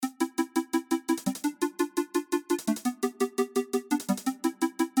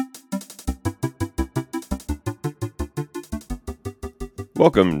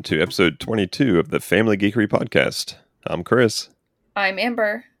Welcome to episode 22 of the Family Geekery Podcast. I'm Chris. I'm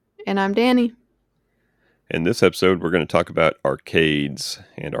Amber. And I'm Danny. In this episode, we're going to talk about arcades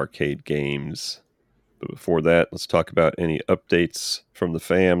and arcade games. But before that, let's talk about any updates from the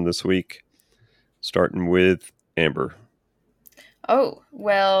fam this week, starting with Amber. Oh,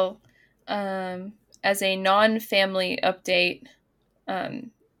 well, as a non-family update,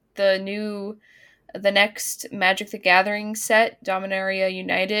 the next Magic the Gathering set, Dominaria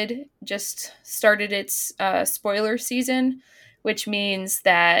United, just started its spoiler season, which means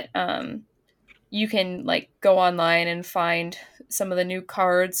that you can go online and find some of the new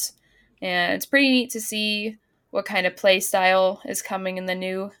cards, and it's pretty neat to see what kind of play style is coming in the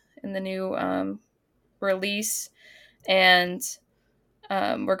new release. And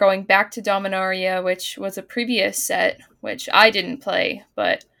we're going back to Dominaria, which was a previous set, which I didn't play,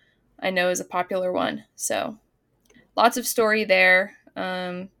 but I know is a popular one. So lots of story there,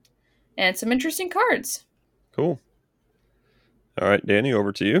 and some interesting cards. Cool. All right, Danny,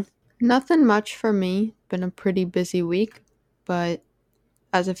 over to you. Nothing much for me. Been a pretty busy week, but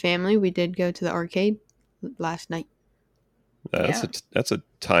as a family, we did go to the arcade last night. That's a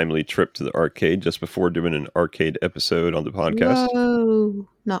timely trip to the arcade just before doing an arcade episode on the podcast. Whoa,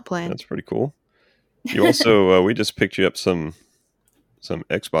 not planned. That's pretty cool. You also, we just picked you up some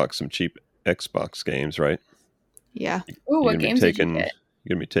Xbox, some cheap Xbox games, right? Yeah. Ooh, what games did you get?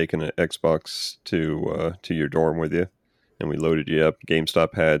 You're going to be taking an Xbox to your dorm with you, and we loaded you up.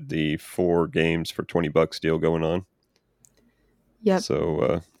 GameStop had the 4 games for $20 deal going on. Yep.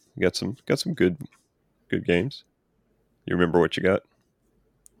 So you got some good games. You remember what you got?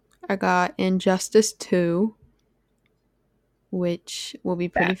 I got Injustice 2, which will be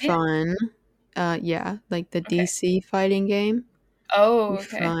pretty fun. Yeah, like the DC fighting game. Oh,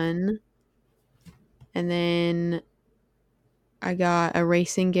 okay. Fun. And then I got a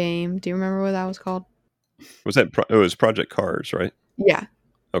racing game. Do you remember what that was called? Was that it was Project Cars, right? Yeah.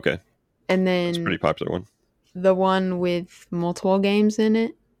 Okay. And then it's a pretty popular one. The one with multiple games in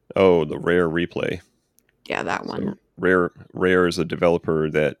it. Oh, the Rare Replay. Yeah, that one. So Rare is a developer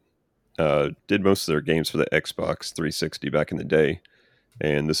that did most of their games for the Xbox 360 back in the day.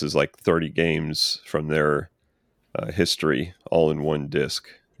 And this is like 30 games from their history all in one disc.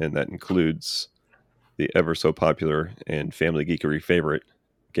 And that includes the ever so popular and Family Geekery favorite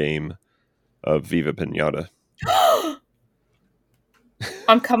game of Viva Pinata.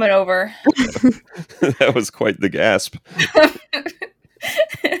 I'm coming over. That was quite the gasp.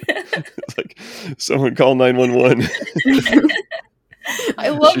 It's like, someone call 911. I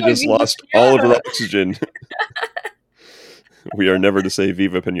love she just lost all of her oxygen. We are never to say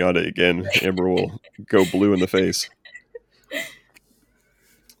Viva Pinata again. Amber will go blue in the face.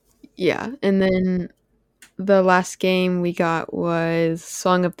 Yeah, and then the last game we got was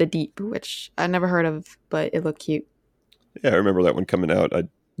Song of the Deep, which I never heard of, but it looked cute. Yeah, I remember that one coming out. I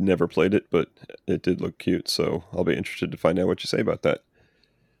never played it, but it did look cute, so I'll be interested to find out what you say about that.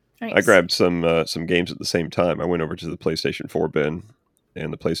 Nice. I grabbed some games at the same time. I went over to the PlayStation 4 bin,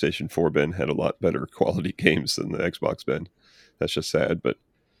 and the PlayStation 4 bin had a lot better quality games than the Xbox bin. That's just sad, but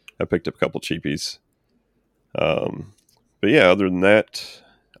I picked up a couple cheapies. But yeah, other than that,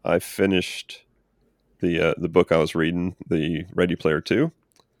 I finished the book I was reading, the Ready Player 2,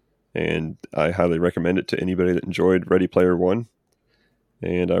 and I highly recommend it to anybody that enjoyed Ready Player 1,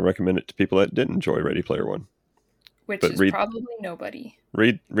 and I recommend it to people that didn't enjoy Ready Player 1. Which is probably nobody.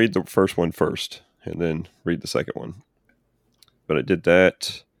 Read the first one first, and then read the second one. But I did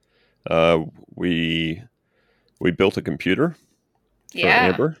that. We built a computer for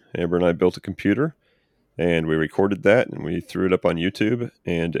Amber. Amber and I built a computer, and we recorded that, and we threw it up on YouTube.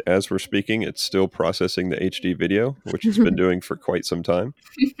 And as we're speaking, it's still processing the HD video, which it's been doing for quite some time.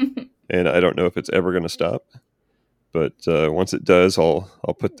 And I don't know if it's ever going to stop. But once it does,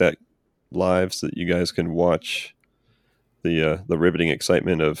 I'll put that live so that you guys can watch the riveting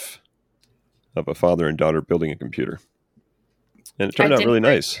excitement of a father and daughter building a computer. And it turned out really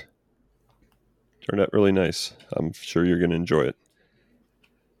nice. Turned out really nice. I'm sure you're going to enjoy it.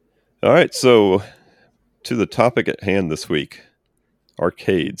 All right, so to the topic at hand this week,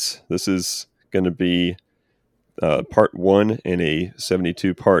 arcades. This is going to be part 1 in a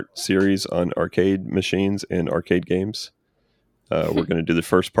 72-part series on arcade machines and arcade games. We're going to do the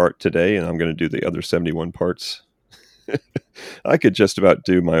first part today, and I'm going to do the other 71 parts. I could just about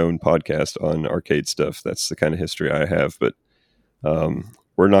do my own podcast on arcade stuff. That's the kind of history I have, but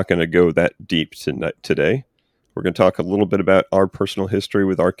we're not going to go that deep today. We're going to talk a little bit about our personal history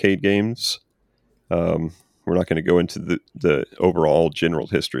with arcade games. We're not going to go into the overall general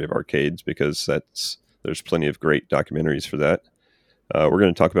history of arcades because there's plenty of great documentaries for that. We're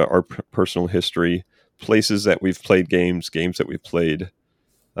going to talk about our personal history, places that we've played games, games that we've played,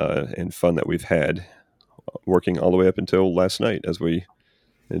 and fun that we've had, working all the way up until last night as we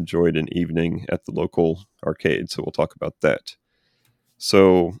enjoyed an evening at the local arcade. So we'll talk about that.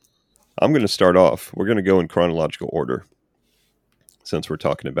 So I'm going to start off. We're going to go in chronological order since we're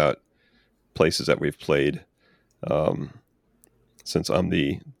talking about places that we've played. Since I'm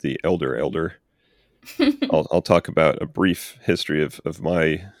the elder, I'll talk about a brief history of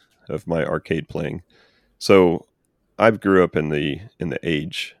my arcade playing. So I grew up in the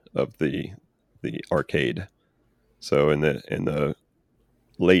age of the arcade. So in the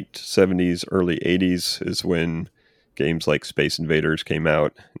late 70s, early 80s is when games like Space Invaders came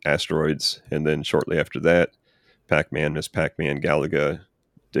out, Asteroids, and then shortly after that, Pac-Man, Miss Pac-Man, Galaga,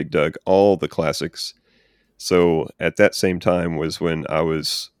 Dig Dug, all the classics. So at that same time was when I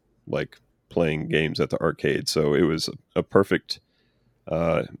was like playing games at the arcade. So it was a perfect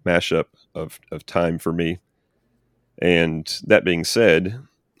mashup of time for me. And that being said,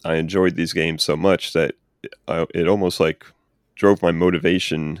 I enjoyed these games so much that it almost like drove my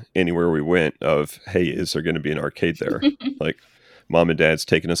motivation anywhere we went of, hey, is there going to be an arcade there? Like mom and dad's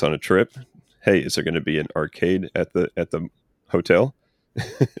taking us on a trip. Hey, is there going to be an arcade at the hotel?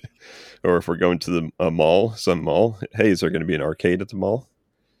 Or if we're going to the mall, some mall, hey, is there going to be an arcade at the mall?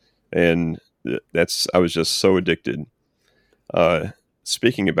 And I was just so addicted.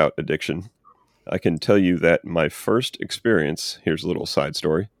 Speaking about addiction, I can tell you that my first experience, here's a little side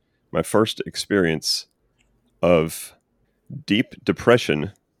story. My first experience of deep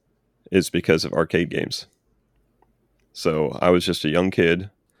depression is because of arcade games. So I was just a young kid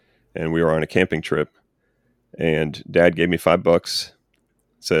and we were on a camping trip and dad gave me $5,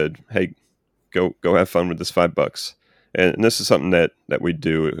 said, hey, go have fun with this $5. And this is something that we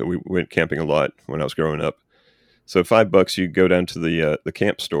do. We went camping a lot when I was growing up. So $5, you go down to the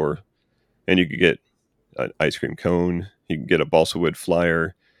camp store and you could get an ice cream cone. You can get a balsa wood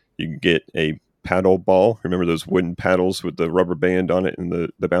flyer. You can get a paddle ball. Remember those wooden paddles with the rubber band on it and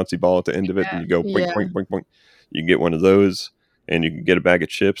the bouncy ball at the end of it? And you go boink, boink, boink, boink. You can get one of those and you can get a bag of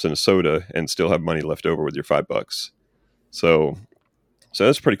chips and a soda and still have money left over with your $5. So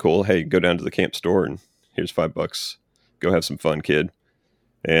that's pretty cool. Hey, go down to the camp store and here's $5. Go have some fun, kid.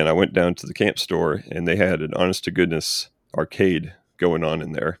 And I went down to the camp store and they had an honest to goodness arcade going on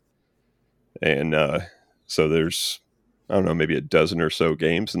in there. And so there's, I don't know, maybe a dozen or so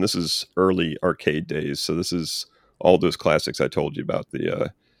games. And this is early arcade days. So this is all those classics I told you about.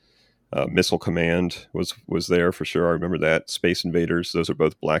 The Missile Command was there for sure. I remember that. Space Invaders, those are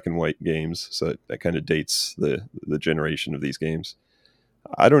both black and white games. So that kind of dates the generation of these games.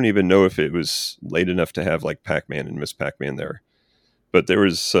 I don't even know if it was late enough to have like Pac-Man and Miss Pac-Man there. But there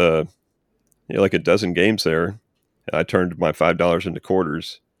was like a dozen games there. I turned my $5 into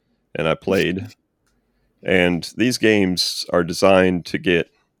quarters and I played. And these games are designed to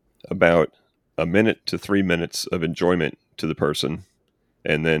get about a minute to 3 minutes of enjoyment to the person,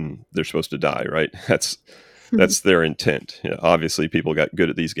 and then they're supposed to die, right? That's their intent. You know, obviously, people got good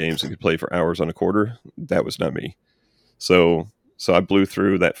at these games and could play for hours on a quarter. That was not me. So I blew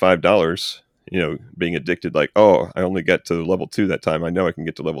through that $5, being addicted. Like, oh, I only got to level 2 that time. I know I can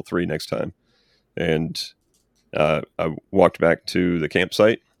get to level 3 next time. And I walked back to the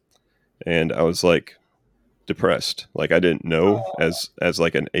campsite, and I was like, depressed. Like I didn't know as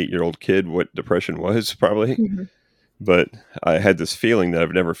like an 8-year-old kid what depression was probably, but I had this feeling that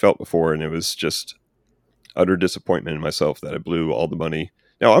I've never felt before, and it was just utter disappointment in myself that I blew all the money.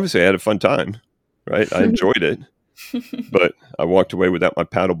 Now, obviously, I had a fun time, right? I enjoyed it, but I walked away without my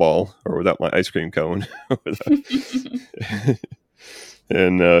paddle ball or without my ice cream cone,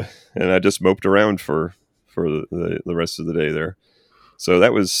 and I just moped around for the rest of the day there. So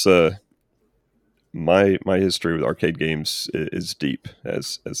that was. My history with arcade games is deep,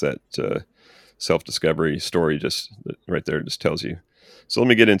 as that self-discovery story just right there just tells you. So let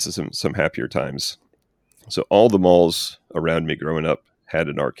me get into some happier times. So all the malls around me growing up had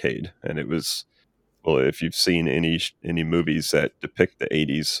an arcade, and it was, well, if you've seen any movies that depict the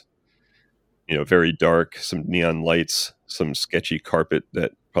 80s, very dark, some neon lights, some sketchy carpet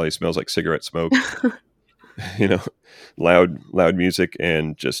that probably smells like cigarette smoke. Loud music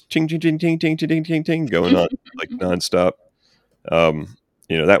and just ting ting ting ting ting ting ting ting going on like nonstop.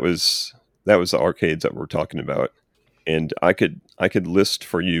 That was the arcades that we're talking about, and I could list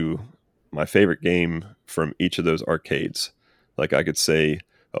for you my favorite game from each of those arcades. Like I could say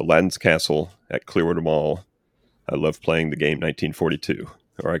Aladdin's Castle at Clearwater Mall. I love playing the game 1942,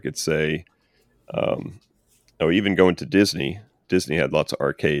 or I could say, even going to Disney. Disney had lots of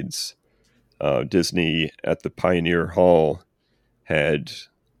arcades. Disney at the Pioneer Hall had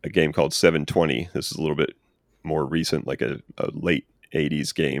a game called 720. This is a little bit more recent, like a late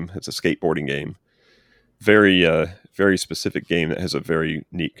 80s game. It's a skateboarding game. Very specific game that has a very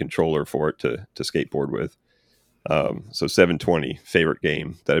neat controller for it to skateboard with. So 720, favorite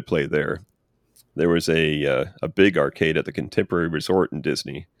game that I played there. There was a big arcade at the Contemporary Resort in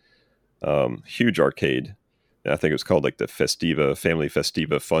Disney. Huge arcade. I think it was called like the Family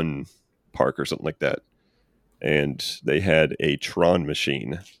Festiva Fun Park or something like that. And they had a Tron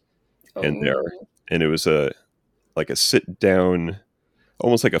machine in there, and it was a sit down,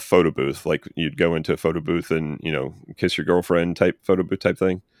 almost like a photo booth. Like you'd go into a photo booth and kiss your girlfriend type photo booth type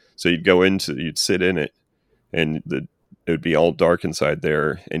thing. So you'd sit in it, and it would be all dark inside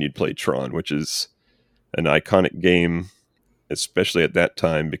there, and you'd play Tron, which is an iconic game, especially at that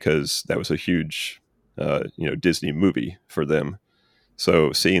time because that was a huge Disney movie for them.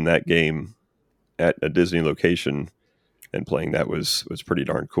 So seeing that game at a Disney location and playing that was pretty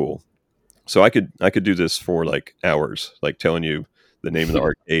darn cool. So I could do this for like hours, like telling you the name of the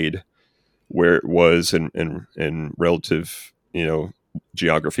arcade, where it was, and relative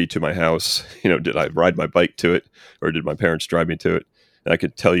geography to my house. Did I ride my bike to it, or did my parents drive me to it? And I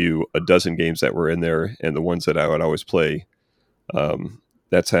could tell you a dozen games that were in there, and the ones that I would always play.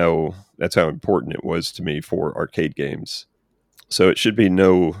 That's how important it was to me for arcade games. So it should be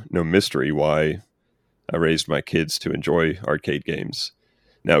no mystery why I raised my kids to enjoy arcade games.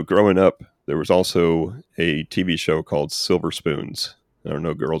 Now, growing up, there was also a TV show called Silver Spoons. I don't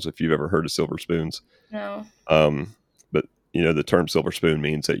know, girls, if you've ever heard of Silver Spoons. No. But the term silver spoon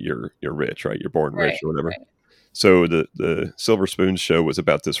means that you're rich, right? You're born rich or whatever. Right. So the Silver Spoons show was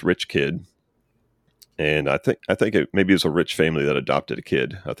about this rich kid, and I think maybe it was a rich family that adopted a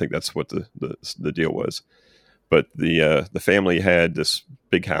kid. I think that's what the deal was. But the family had this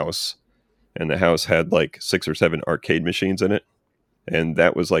big house, and the house had like 6 or 7 arcade machines in it. And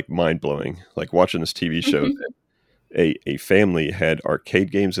that was like mind blowing. Like watching this TV show, a family had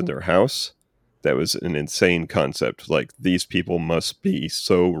arcade games in their house. That was an insane concept. Like these people must be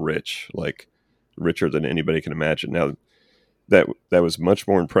so rich, like richer than anybody can imagine. Now that was much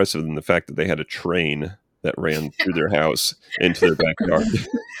more impressive than the fact that they had a train that ran through their house into their backyard.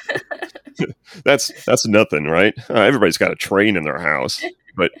 That's nothing, right? Everybody's got a train in their house,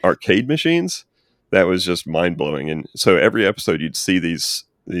 but arcade machines, that was just mind blowing. And so every episode you'd see these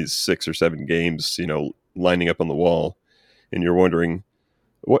 6 or 7 games, lining up on the wall, and you're wondering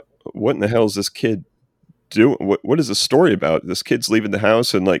what in the hell is this kid doing? What is the story about? This kid's leaving the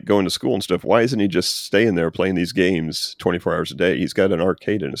house and like going to school and stuff. Why isn't he just staying there playing these games 24 hours a day? He's got an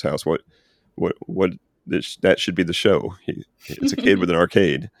arcade in his house. What that should be the show. It's a kid with an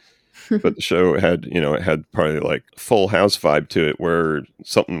arcade. But the show had, it had probably like Full House vibe to it, where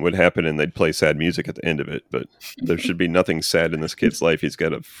something would happen and they'd play sad music at the end of it. But there should be nothing sad in this kid's life. He's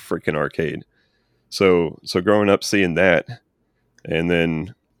got a freaking arcade. So growing up seeing that, and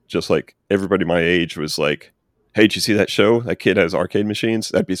then just like everybody my age was like, "Hey, did you see that show? That kid has arcade machines.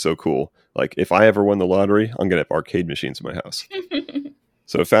 That'd be so cool. Like if I ever won the lottery, I'm gonna have arcade machines in my house."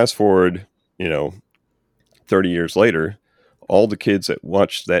 So fast forward, 30 years later, all the kids that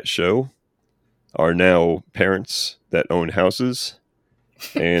watched that show are now parents that own houses,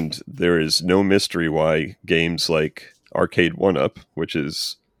 and there is no mystery why games like Arcade 1-Up, which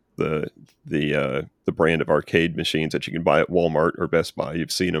is the brand of arcade machines that you can buy at Walmart or Best Buy.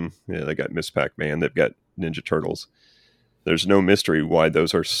 You've seen them. They got Miss Pac-Man. They've got Ninja Turtles. There's no mystery why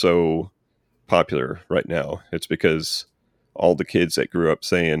those are so popular right now. It's because all the kids that grew up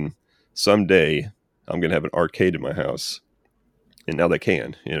saying, someday I'm going to have an arcade in my house. And now they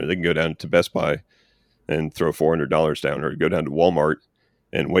can. They can go down to Best Buy and throw $400 down, or go down to Walmart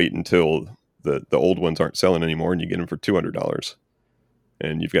and wait until the old ones aren't selling anymore and you get them for $200.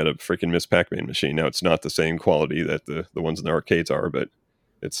 And you've got a freaking Miss Pac-Man machine. Now, it's not the same quality that the ones in the arcades are, but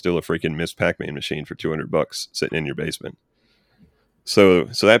it's still a freaking Miss Pac-Man machine for $200 sitting in your basement. So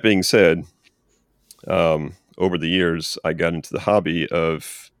that being said, over the years, I got into the hobby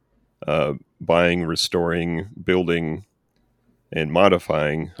of buying, restoring, building, and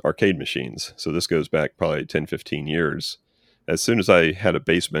modifying arcade machines. So this goes back probably 10, 15 years. As soon as I had a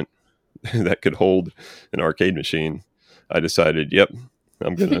basement that could hold an arcade machine, I decided, yep,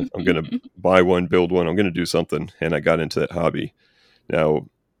 I'm gonna buy one, build one. I'm gonna do something, and I got into that hobby. Now,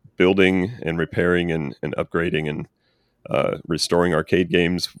 building and repairing and upgrading and restoring arcade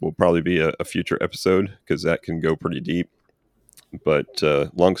games will probably be a future episode, because that can go pretty deep. But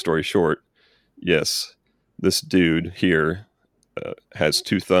long story short, yes, this dude here has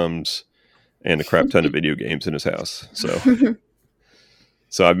 2 thumbs and a crap ton of video games in his house.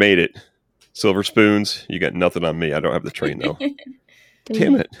 So I made it. Silver Spoons, you got nothing on me. I don't have the train though.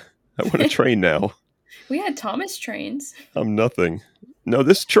 Damn it. I want a train now. We had Thomas trains. I'm nothing. No,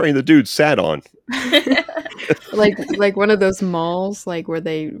 this train the dude sat on. like one of those malls, like where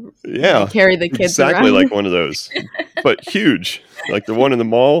they Yeah, carry the kids exactly around. like one of those, but huge. Like the one in the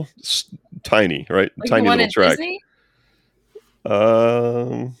mall, tiny, right? Like Tiny the one little at track. Disney?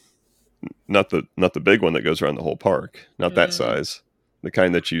 Not the big one that goes around the whole park. Not that size. The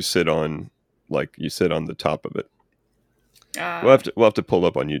kind that you sit on, like you sit on the top of it. We'll have to pull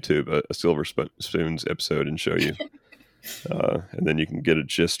up on YouTube a Silver Spoons episode and show you, and then you can get a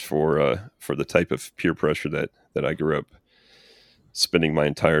gist for the type of peer pressure that I grew up spending my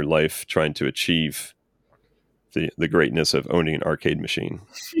entire life trying to achieve the greatness of owning an arcade machine.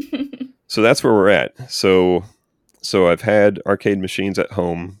 So that's where we're at. So I've had arcade machines at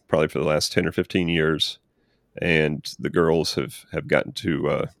home probably for the last 10 or 15 years, and the girls have gotten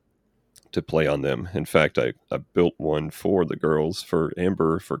to play on them. In fact, I built one for the girls for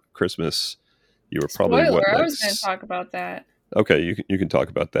Amber for Christmas. You were probably Spoiler, what, I like was going to talk about that. Okay, you can talk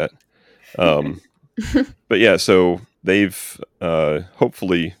about that. But yeah, so they've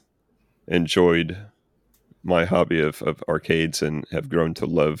hopefully enjoyed my hobby of arcades and have grown to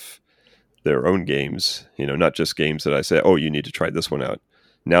love their own games. You know, not just games that I say, "Oh, you need to try this one out."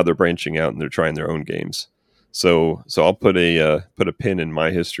 Now they're branching out and they're trying their own games. So I'll put a pin in my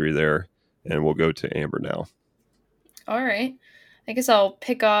history there, and we'll go to Amber now. All right, I guess I'll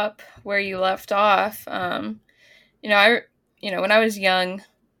pick up where you left off. When I was young,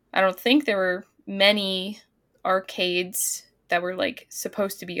 I don't think there were many arcades that were like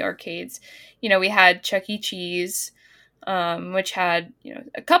supposed to be arcades. We had Chuck E. Cheese, which had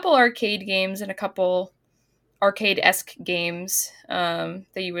a couple arcade games and a couple arcade-esque games that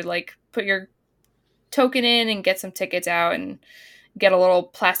you would like put your token in and get some tickets out and get a little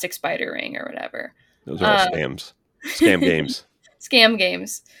plastic spider ring or whatever. Those are all scam games. Scam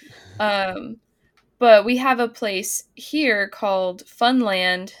games. But we have a place here called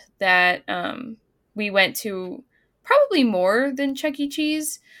Funland that we went to probably more than Chuck E.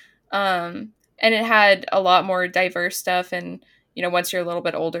 Cheese. And it had a lot more diverse stuff. And, once you're a little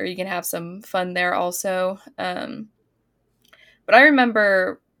bit older, you can have some fun there also. But I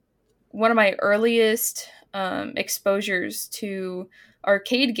remember one of my earliest exposures to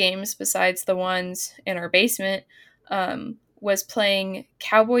arcade games, besides the ones in our basement, was playing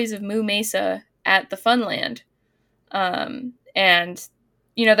Cowboys of Moo Mesa at the Funland. And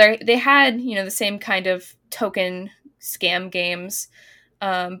they had the same kind of token scam games,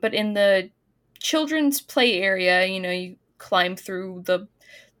 but in the children's play area, you climb through the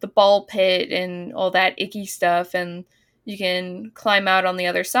ball pit and all that icky stuff, and you can climb out on the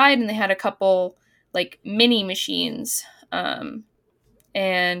other side. And they had a couple like mini machines,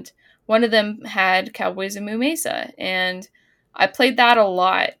 and one of them had Cowboys of Moo Mesa, and I played that a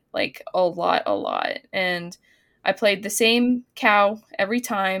lot, like a lot. And I played the same cow every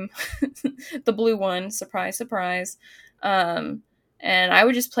time, the blue one, surprise, surprise. And I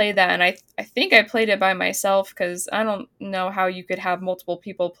would just play that, and I think I played it by myself because I don't know how you could have multiple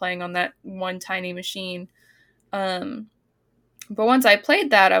people playing on that one tiny machine. But once I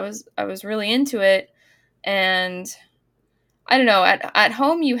played that, I was really into it, and I don't know. At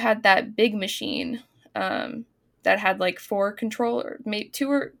home, you had that big machine that had like four controller, maybe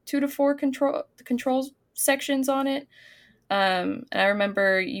two to four controls sections on it. And I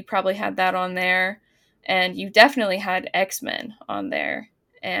remember you probably had that on there, and you definitely had X-Men on there.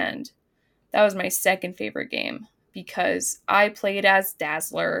 And that was my second favorite game because I played as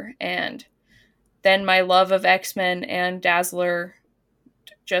Dazzler, and then my love of X-Men and Dazzler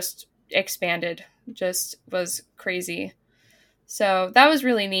just expanded, just was crazy. So that was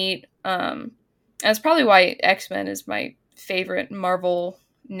really neat. That's probably why X-Men is my favorite Marvel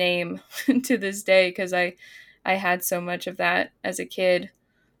name to this day, because I had so much of that as a kid.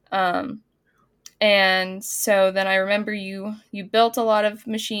 And so then I remember you built a lot of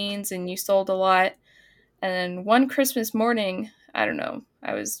machines and you sold a lot. And then one Christmas morning, I don't know,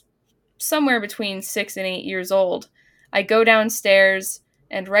 I was somewhere between 6 and 8 years old. I go downstairs,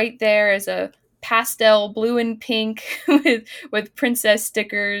 and right there is a pastel blue and pink with princess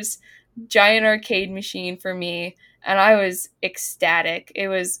stickers, giant arcade machine for me, and I was ecstatic. It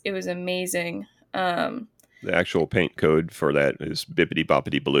was amazing. The actual paint code for that is bippity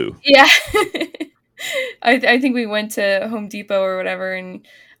boppity blue. Yeah. I think we went to Home Depot or whatever, and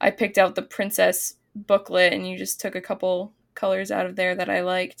I picked out the princess booklet, and you just took a couple colors out of there that I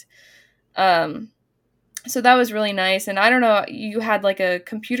liked. So that was really nice. And I don't know, you had like a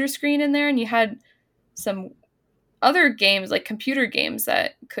computer screen in there, and you had some other games, like computer games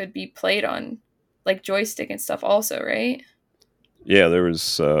that could be played on like joystick and stuff also, right? Yeah, there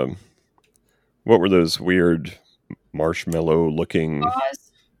was. What were those weird marshmallow-looking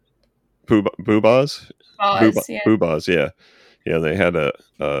Oz? boobas? Oz, yeah. Boobas, yeah. Yeah, they had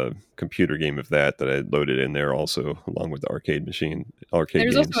a computer game of that I loaded in there also, along with the arcade There's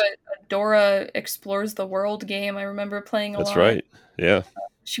also games. a Dora Explores the World game I remember playing a That's lot. right. Yeah.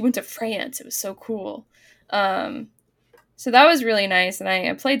 She went to France. It was so cool. Um, so that was really nice, and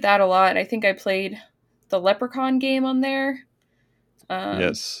I played that a lot. I think I played the Leprechaun game on there. Um,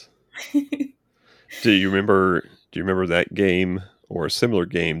 Yes. Do you remember that game or a similar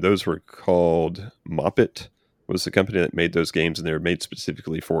game? Those were called Moppet. Was the company that made those games, and they were made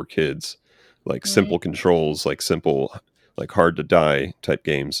specifically for kids, like mm. simple controls, like simple, like hard to die type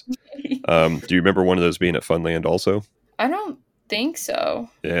games. Do you remember one of those being at Funland also? I don't think so.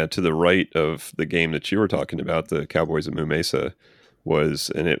 Yeah, to the right of the game that you were talking about, the Cowboys of Moo Mesa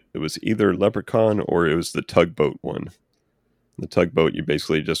and it was either Leprechaun or it was the tugboat one. The tugboat, you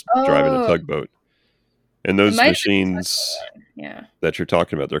basically just drive in a Oh, tugboat. And it those might have been machines Tugboat. Yeah. that you're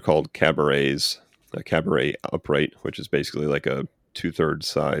talking about, they're called cabarets. A cabaret upright, which is basically like a two-thirds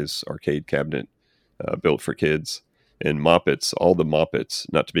size arcade cabinet built for kids. And Moppets, all the Moppets,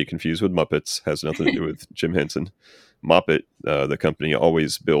 not to be confused with Muppets, has nothing to do with Jim Henson. Moppet, the company,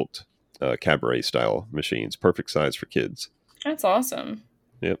 always built cabaret style machines, perfect size for kids. That's awesome.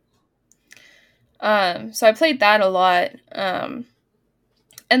 Yep. So I played that a lot. And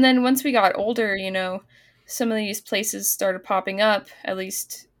then once we got older, some of these places started popping up, at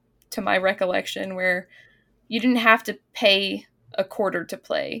least to my recollection, where you didn't have to pay a quarter to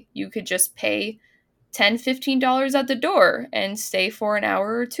play. You could just pay $10, $15 at the door and stay for an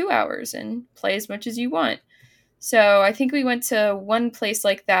hour or 2 hours and play as much as you want. So I think we went to one place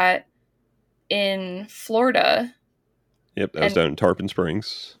like that in Florida. Yep, that was and down in Tarpon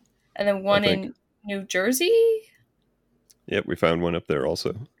Springs, and then I one think. in New Jersey. Yep, we found one up there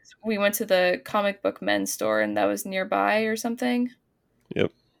also. We went to the comic book men's store and that was nearby or something.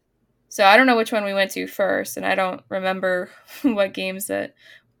 Yep. So I don't know which one we went to first, and I don't remember what games that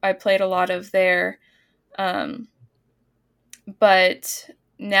I played a lot of there. Um, but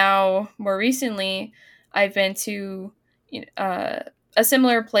now, more recently, I've been to a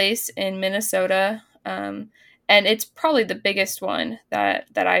similar place in Minnesota, and it's probably the biggest one that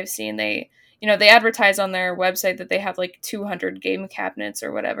I've seen. They advertise on their website that they have like 200 game cabinets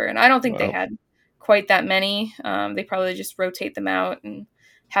or whatever, and I don't think they Wow. had quite that many. They probably just rotate them out and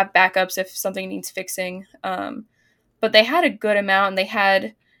have backups if something needs fixing. But they had a good amount, and they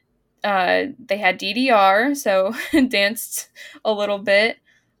had DDR, so danced a little bit.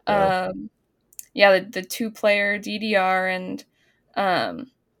 Wow. Yeah, the two-player DDR, and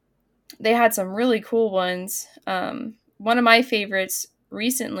they had some really cool ones. One of my favorites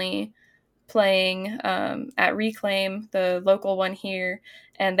recently playing at Reclaim, the local one here,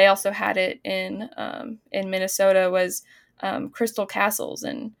 and they also had it in Minnesota, was Crystal Castles,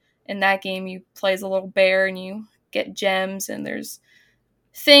 and in that game you play as a little bear and you get gems, and there's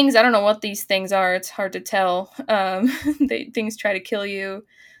things. I don't know what these things are. It's hard to tell. Things try to kill you,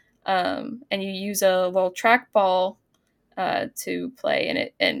 and you use a little trackball to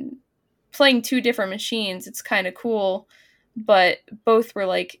play. And playing two different machines, it's kind of cool, but both were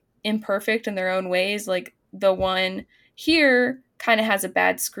like imperfect in their own ways. Like the one here kind of has a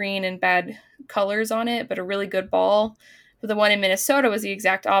bad screen and bad colors on it, but a really good ball. But the one in Minnesota was the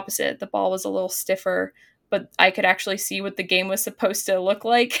exact opposite. The ball was a little stiffer, but I could actually see what the game was supposed to look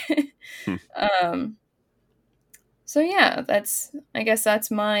like. Hmm. So yeah, I guess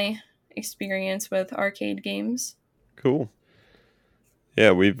that's my experience with arcade games. Cool.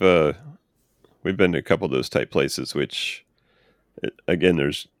 Yeah, we've been to a couple of those type places, which again,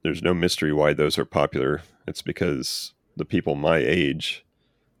 there's no mystery why those are popular. It's because the people my age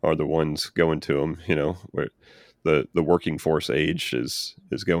are the ones going to them. Where the working force age is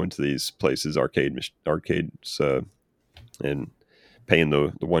going to these places, arcades, and paying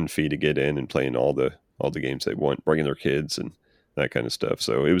the one fee to get in and playing all the games they want, bringing their kids and that kind of stuff.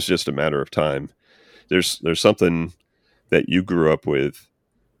 So it was just a matter of time. There's something that you grew up with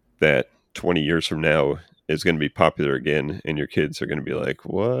that 20 years from now is going to be popular again, and your kids are going to be like,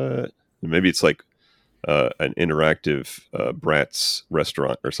 "What?" And maybe it's like an interactive Bratz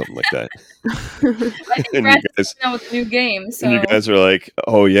restaurant or something like that. I think and you Brad's guys coming out with a new game, and you so guys are like,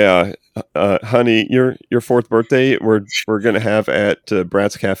 "Oh yeah, honey, your fourth birthday we're going to have at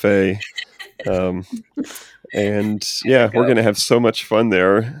Bratz Cafe." Um, and yeah, we're go. going to have so much fun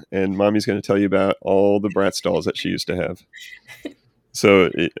there, and mommy's going to tell you about all the Bratz dolls that she used to have. So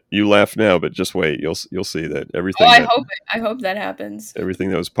you laugh now, but just wait. You'll see that Oh, I hope that happens.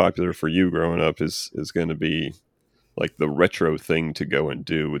 everything that was popular for you growing up is going to be like the retro thing to go and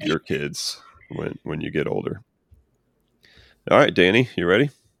do with your kids when you get older. All right, Danny, you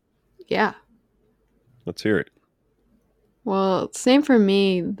ready? Yeah. Let's hear it. Well, same for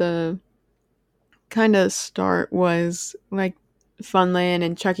me. The kind of start was like Funland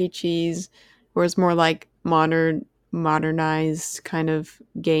and Chuck E. Cheese, where it's more like modernized kind of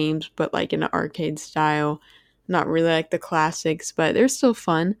games, but like in an arcade style. Not really like the classics, but they're still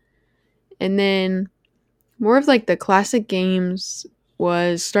fun. And then more of like the classic games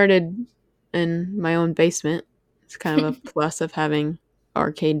was started in my own basement. It's kind of a plus of having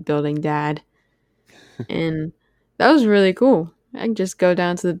arcade building dad. And that was really cool. I could just go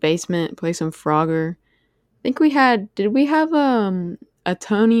down to the basement, play some Frogger. I think did we have a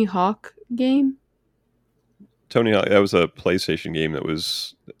Tony Hawk game? Tony Hawk, that was a PlayStation game that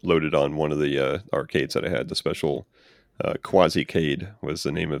was loaded on one of the arcades that I had. The special Quasi-Cade was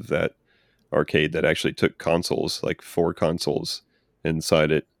the name of that arcade that actually took consoles, like 4 consoles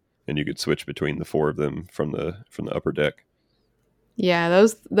inside it, and you could switch between the 4 of them from the upper deck. Yeah,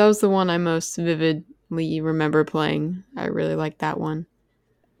 that was the one I most vividly remember playing. I really liked that one.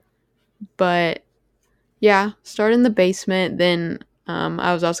 But yeah, start in the basement. Then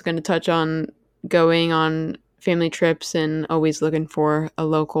I was also going to touch on going on family trips and always looking for a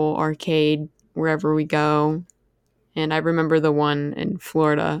local arcade wherever we go. And I remember the one in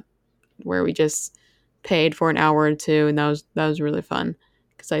Florida where we just paid for an hour or two, and that was really fun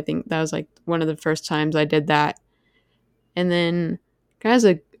because I think that was like one of the first times I did that. And then as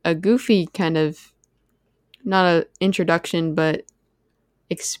a goofy kind of not a introduction but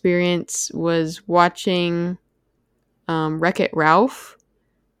experience was watching Wreck-It Ralph.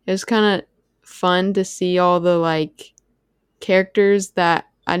 It was kind of fun to see all the like characters that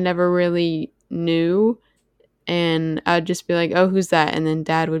I never really knew, and I'd just be like, "Oh, who's that?" And then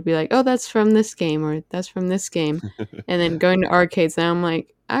Dad would be like, "Oh, that's from this game," or "That's from this game." And then going to arcades, and I'm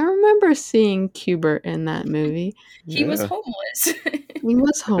like, "I remember seeing Cubert in that movie. He was Yeah. homeless. He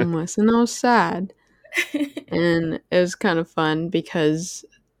was homeless, and I was sad." And it was kind of fun because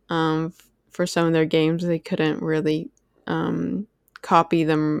for some of their games they couldn't really copy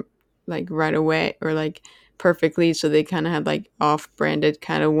them like right away or like perfectly, so they kind of had like off-branded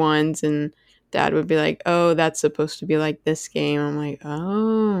kind of ones, and Dad would be like, "Oh, that's supposed to be like this game." I'm like,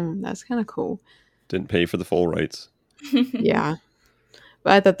 "Oh, that's kind of cool." Didn't pay for the full rights. Yeah,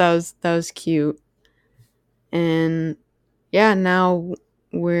 but I thought that was cute. And yeah, now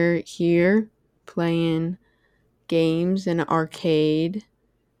we're here playing games in an arcade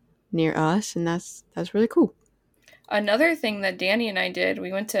near us, and that's really cool. Another thing that Danny and I did,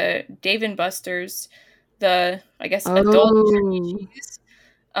 we went to Dave and Buster's, the I guess adult Chuck E.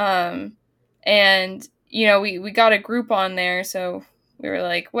 Oh, Cheese. And we got a group on there, so we were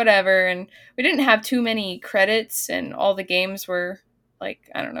like, whatever, and we didn't have too many credits, and all the games were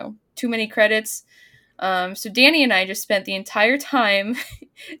like, I don't know, too many credits. So Danny and I just spent the entire time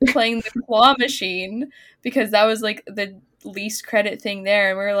playing the claw machine because that was like the least credit thing there,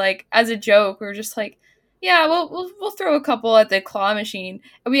 and we were like, as a joke, we were just like, yeah, we'll throw a couple at the claw machine,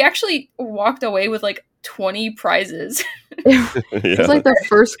 and we actually walked away with like 20 prizes. it was Yeah. like the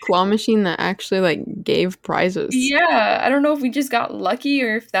first claw machine that actually like gave prizes. Yeah, I don't know if we just got lucky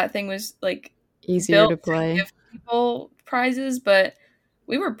or if that thing was like Easier built to to play. give people prizes, but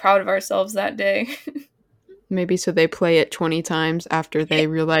we were proud of ourselves that day. Maybe so they play it 20 times after they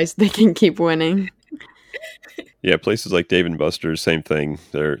realize they can keep winning. Yeah, places like Dave and Buster's, same thing.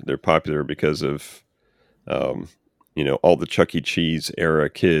 They're popular because of um, all the Chuck E. Cheese era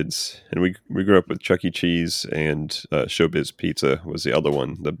kids, and we grew up with Chuck E. Cheese, and Showbiz Pizza was the other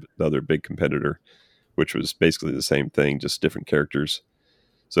one, the other big competitor, which was basically the same thing, just different characters.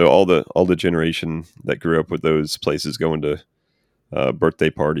 So all the generation that grew up with those places going to birthday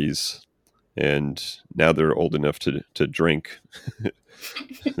parties, and now they're old enough to drink.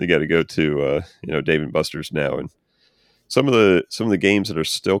 They got to go to Dave and Buster's now, and some of the games that are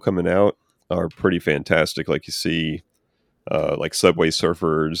still coming out are pretty fantastic. Like you see, like Subway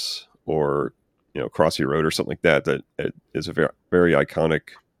Surfers or Crossy Road or something like that. That it is a very very iconic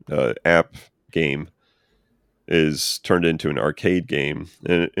app game is turned into an arcade game,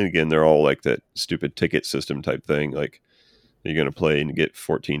 and again they're all like that stupid ticket system type thing. Like you're going to play and get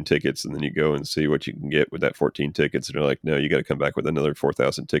 14 tickets, and then you go and see what you can get with that 14 tickets, and they're like, no, you got to come back with another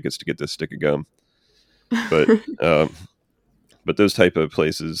 4,000 tickets to get this stick of gum. But but those type of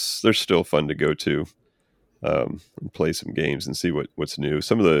places, they're still fun to go to and play some games and see what's new.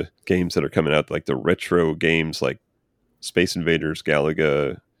 Some of the games that are coming out, like the retro games, like Space Invaders,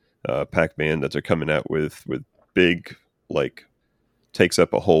 Galaga, Pac-Man, that they're coming out with big, like, takes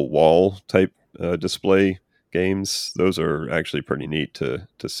up a whole wall type display games, those are actually pretty neat to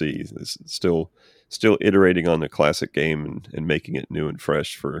see. It's still iterating on the classic game and making it new and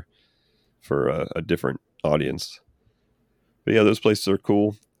fresh for a different audience. But yeah, those places are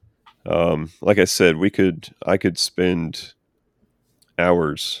cool. Like I said, I could spend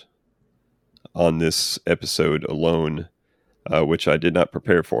hours on this episode alone, which I did not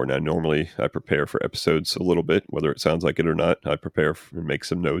prepare for. Now, normally I prepare for episodes a little bit, whether it sounds like it or not. I prepare and make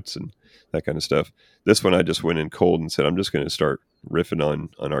some notes and that kind of stuff. This one I just went in cold and said, I'm just going to start riffing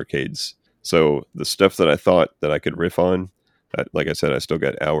on arcades. So the stuff that I thought that I could riff on, like I said, I still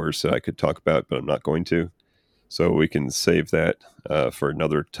got hours that I could talk about, but I'm not going to. So we can save that for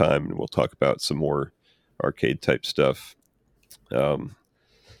another time, and we'll talk about some more arcade type stuff. So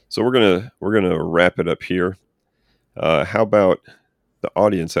we're gonna wrap it up here. How about the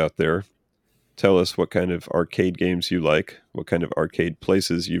audience out there? Tell us what kind of arcade games you like, what kind of arcade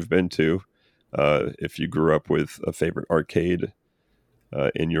places you've been to. If you grew up with a favorite arcade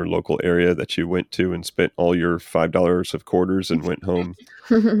in your local area that you went to and spent all your $5 of quarters and went home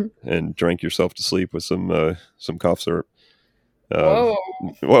and drank yourself to sleep with some cough syrup. Whoa.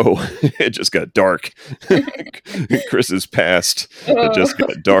 It just got dark. Chris's past. It just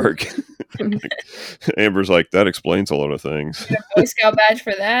got dark. Amber's like, that explains a lot of things. Get a Boy Scout badge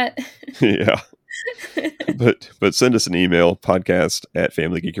for that. Yeah. But send us an email,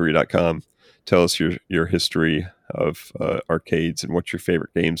 podcast@familygeekery.com. Tell us your history of arcades and what your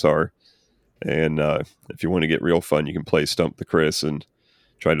favorite games are. And if you want to get real fun, you can play Stump the Chris and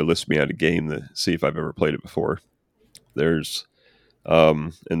try to list me out a game to see if I've ever played it before. There's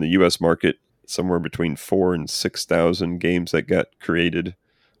in the U.S. market somewhere between 4,000 and 6,000 games that got created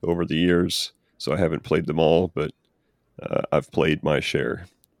over the years. So I haven't played them all, but I've played my share.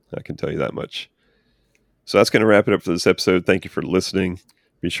 I can tell you that much. So that's going to wrap it up for this episode. Thank you for listening.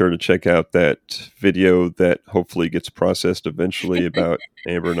 Be sure to check out that video that hopefully gets processed eventually about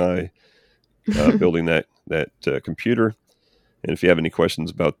Amber and I building that computer. And if you have any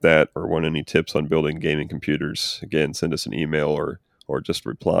questions about that or want any tips on building gaming computers, again, send us an email or just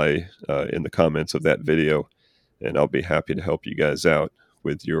reply in the comments of that video, and I'll be happy to help you guys out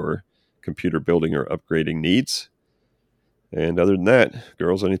with your computer building or upgrading needs. And other than that,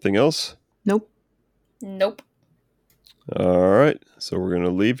 girls, anything else? Nope. All right. So we're going to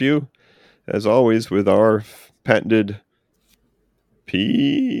leave you, as always, with our patented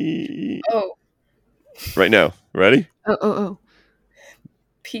Oh. Right now. Ready? Oh.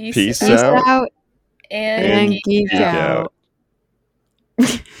 Peace out. And geek out.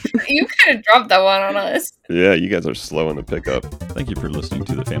 You kind of dropped that one on us. Yeah, you guys are slow in the pickup. Thank you for listening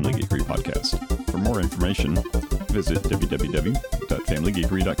to the Family Geekery podcast. For more information, visit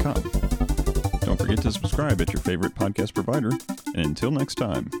www.familygeekery.com. Don't forget to subscribe at your favorite podcast provider. And until next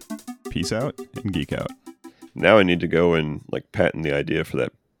time, peace out and geek out. Now I need to go and patent the idea for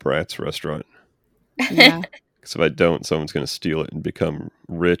that Bratz restaurant. Yeah. Because if I don't, someone's going to steal it and become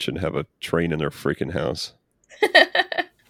rich and have a train in their freaking house.